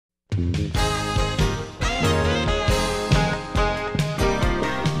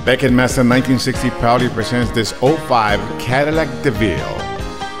Beck and Masten 1960 proudly presents this '05 Cadillac DeVille.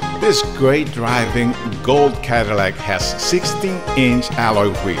 This great driving gold Cadillac has 16-inch alloy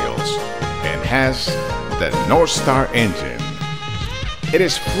wheels and has the NORTHSTAR engine. It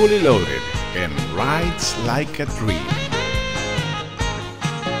is fully loaded and rides like a dream.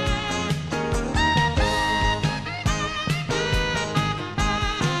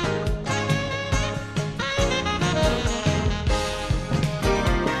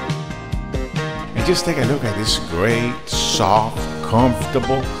 And just take a look at this great, soft,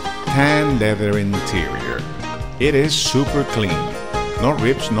 comfortable tan leather interior. It is super clean. No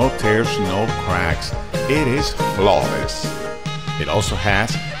rips, no tears, no cracks. It is flawless. It also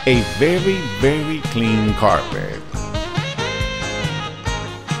has a very, very clean carpet.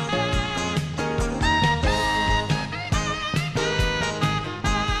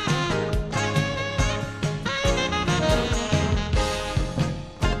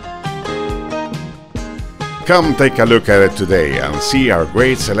 Come take a look at it today and see our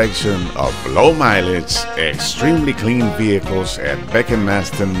great selection of low mileage, extremely clean vehicles at Beck and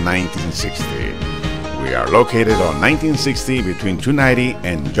Masten 1960. We are located on 1960 between 290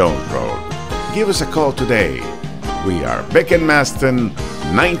 and Jones Road. Give us a call today. We are Beck and Masten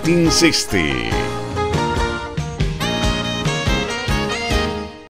 1960.